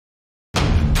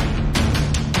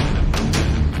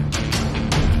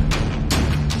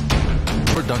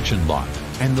production line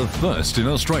and the first in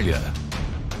Australia.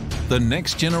 The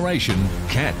next generation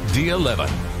CAT D11.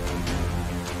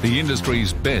 The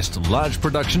industry's best large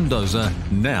production dozer,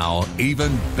 now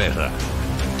even better.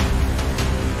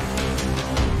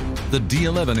 The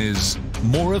D11 is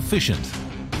more efficient,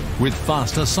 with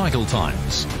faster cycle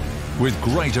times, with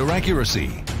greater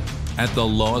accuracy, at the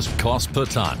lowest cost per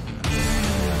tonne.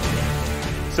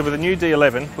 So with the new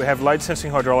D11, we have load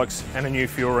sensing hydraulics and a new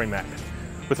fuel remap.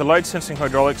 With the load sensing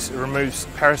hydraulics, it removes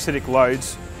parasitic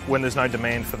loads when there's no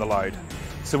demand for the load.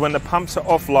 So when the pumps are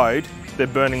off load, they're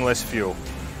burning less fuel.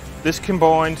 This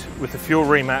combined with the fuel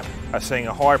remap are seeing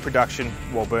a higher production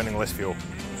while burning less fuel.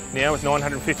 Now with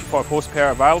 955 horsepower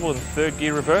available in third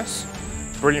gear reverse,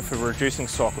 brilliant for reducing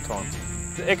cycle time.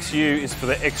 The XU is for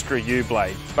the extra U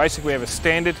blade. Basically we have a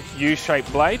standard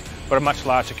U-shaped blade, but a much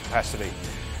larger capacity.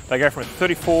 They go from a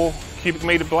 34 cubic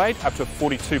metre blade up to a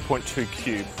 42.2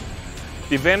 cube.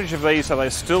 The advantage of these are they're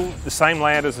still the same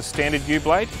layout as a standard U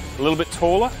blade, a little bit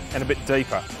taller and a bit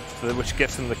deeper, which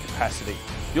gets them the capacity.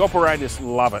 The operators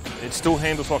love it. It still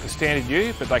handles like a standard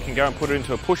U, but they can go and put it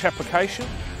into a push application.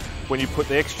 When you put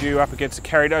the XU up against a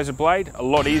carry dozer blade, a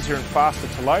lot easier and faster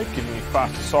to load, giving you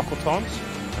faster cycle times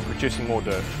and producing more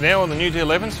dirt. Now on the new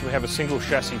D11s, we have a single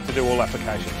chassis to do all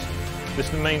applications.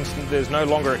 This means there's no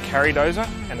longer a carry dozer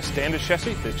and a standard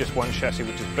chassis, there's just one chassis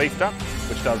which is beefed up,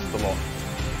 which does the lot.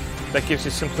 That gives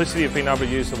you simplicity of being able to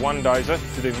use the one dozer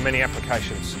to do many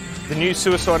applications. The new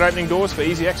suicide opening doors for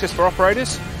easy access for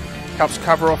operators helps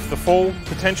cover off the fall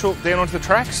potential down onto the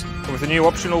tracks, and with the new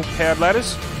optional powered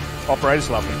ladders, operators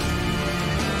love them.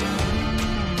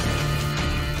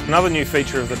 Another new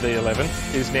feature of the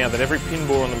D11 is now that every pin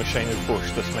bore on the machine is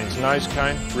bushed. This means nose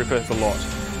cone, ripper, the lot.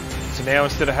 So now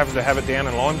instead of having to have it down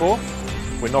and line bore,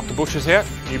 we knock the bushes out,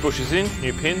 new bushes in,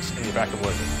 new pins, and you're back and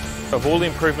working. Of all the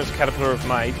improvements Caterpillar have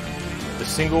made, the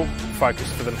single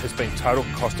focus for them has been total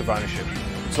cost of ownership.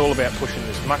 It's all about pushing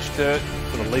as much dirt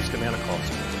for the least amount of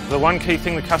cost. The one key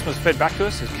thing the customers fed back to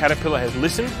us is Caterpillar has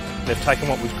listened, they've taken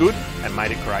what was good and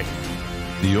made it great.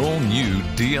 The all-new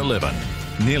D11,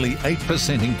 nearly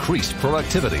 8% increased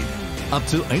productivity, up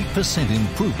to 8%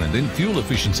 improvement in fuel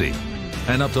efficiency,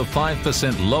 and up to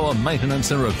 5% lower maintenance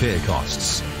and repair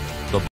costs.